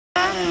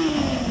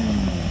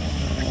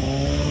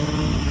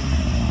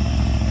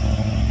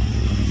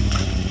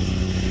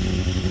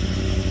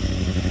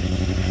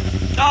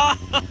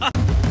Hey,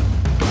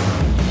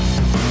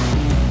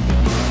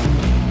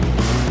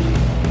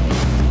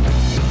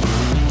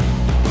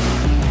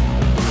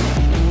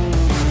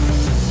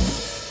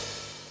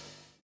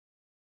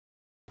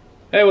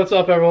 what's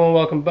up everyone?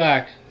 Welcome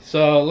back.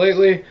 So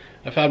lately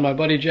I've had my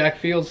buddy Jack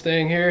Field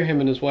staying here, him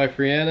and his wife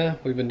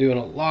Rihanna. We've been doing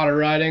a lot of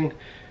riding,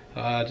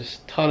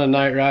 just a ton of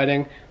night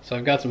riding, so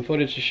I've got some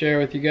footage to share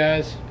with you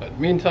guys. But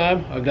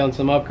meantime, I've done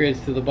some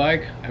upgrades to the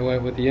bike. I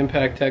went with the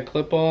Impact Tech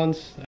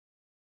clip-ons,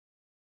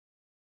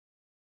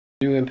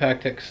 new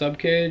Impact Tech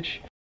subcage,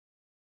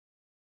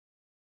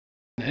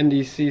 an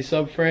NDC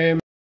subframe,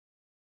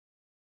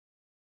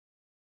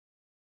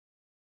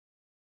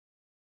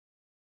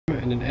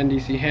 and an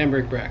NDC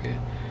handbrake bracket.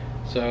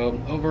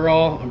 So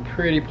overall, I'm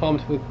pretty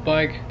pumped with the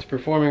bike. It's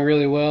performing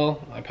really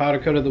well. I powder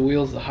coated the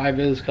wheels the high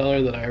Viz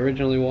color that I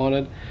originally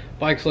wanted.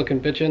 Bike's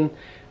looking bitchin',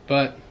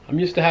 but I'm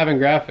used to having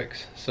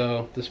graphics.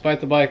 So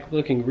despite the bike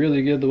looking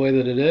really good the way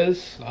that it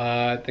is,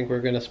 I think we're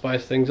gonna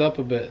spice things up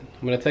a bit.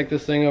 I'm gonna take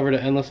this thing over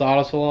to Endless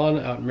Auto Salon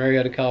out in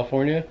Murrieta,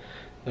 California.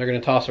 They're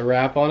gonna toss a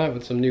wrap on it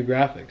with some new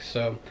graphics.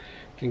 So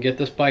we can get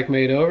this bike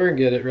made over and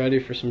get it ready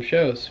for some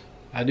shows.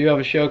 I do have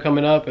a show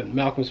coming up at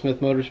Malcolm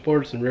Smith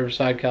Motorsports in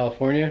Riverside,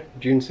 California,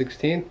 June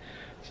 16th.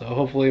 So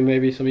hopefully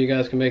maybe some of you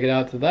guys can make it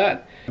out to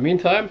that. In the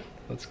meantime,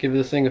 let's give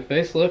this thing a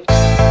facelift.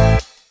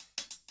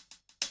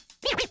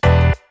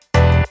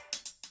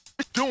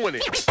 Doing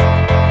it.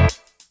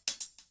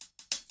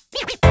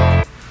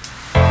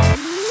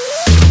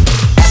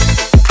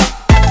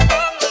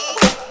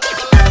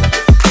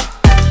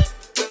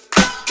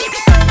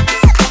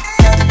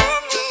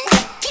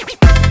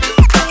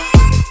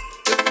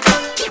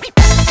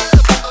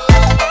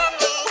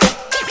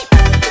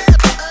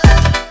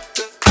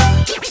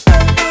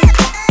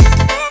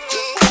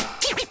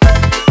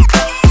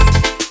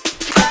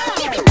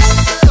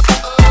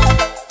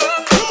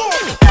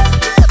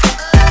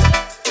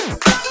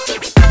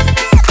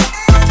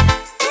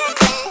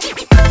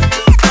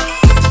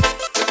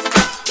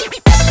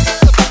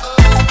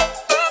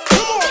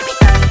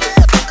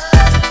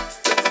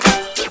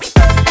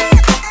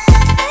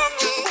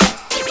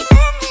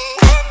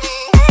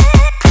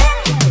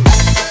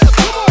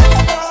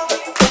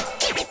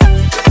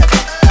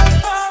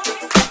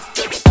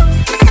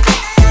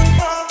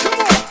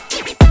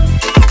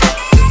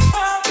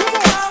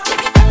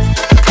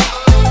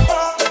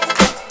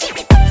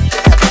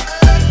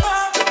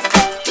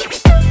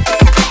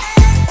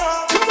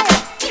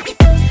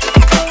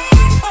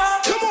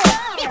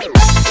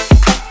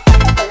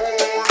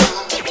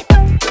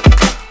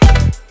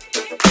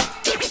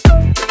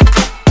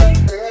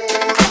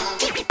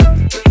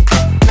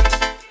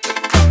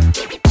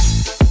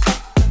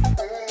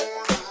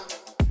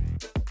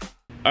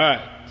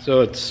 Alright,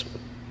 so it's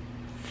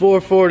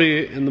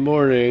 4:40 in the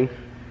morning.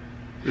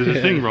 Is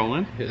the thing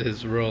rolling? It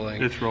is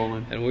rolling. It's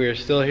rolling. And we are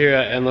still here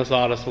at Endless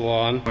Auto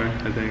Salon.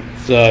 I think.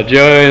 So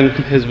Joey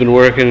has been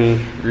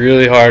working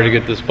really hard to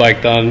get this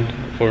bike done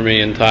for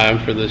me in time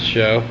for this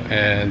show.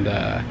 And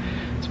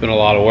it's been a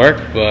lot of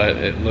work, but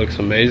it looks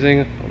amazing.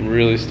 I'm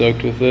really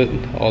stoked with it.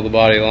 All the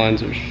body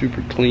lines are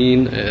super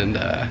clean. And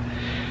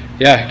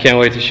yeah, can't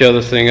wait to show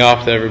this thing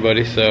off to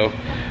everybody. So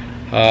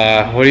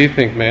what do you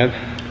think, man?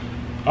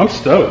 I'm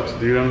stoked,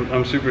 dude.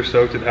 I'm super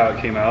stoked at how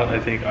it came out. I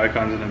think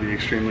Icon's gonna be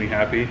extremely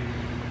happy.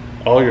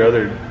 All your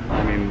other,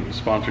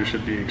 sponsors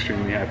should be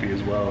extremely happy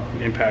as well.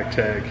 Impact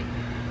Tech,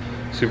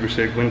 super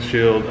sick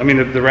windshield.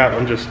 The wrap.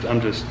 I'm just,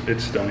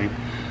 it's stunning.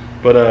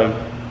 But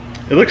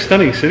it looks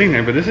stunning sitting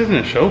there. But this isn't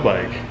a show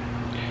bike.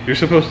 You're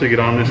supposed to get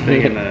on this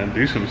thing and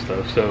do some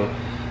stuff. So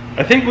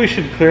I think we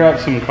should clear out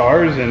some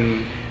cars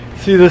and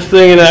see this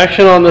thing in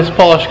action on this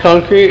polished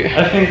concrete.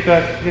 I think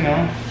that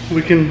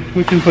we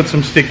can put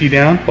some sticky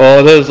down. Well,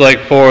 it is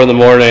like 4 in the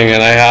morning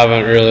and I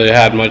haven't really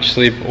had much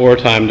sleep or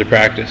time to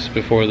practice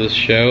before this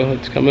show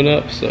that's coming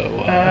up,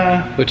 so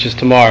which is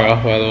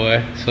tomorrow, by the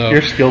way. So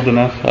you're skilled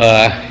enough.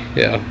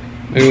 Yeah,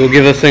 maybe we'll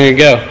give this thing a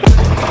go.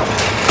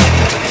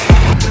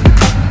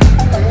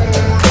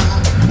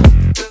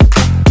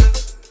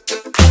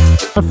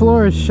 The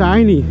floor is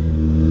shiny.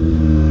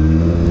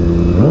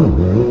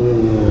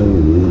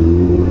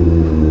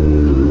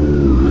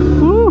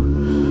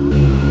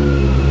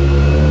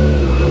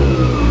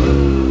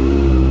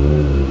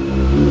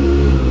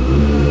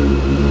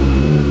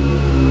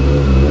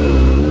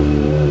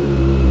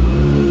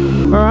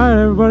 Alright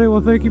everybody, well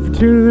thank you for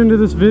tuning into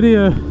this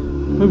video.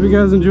 Hope you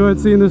guys enjoyed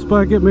seeing this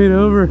bike get made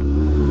over.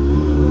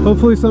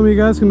 Hopefully some of you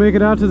guys can make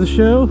it out to the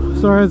show.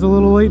 Sorry it's a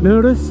little late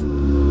notice,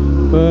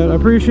 but I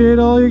appreciate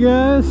all you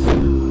guys.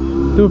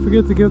 Don't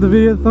forget to give the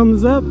video a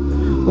thumbs up,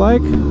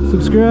 like,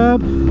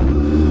 subscribe.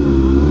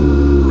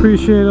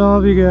 Appreciate all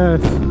of you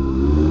guys.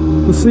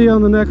 We'll see you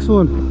on the next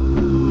one.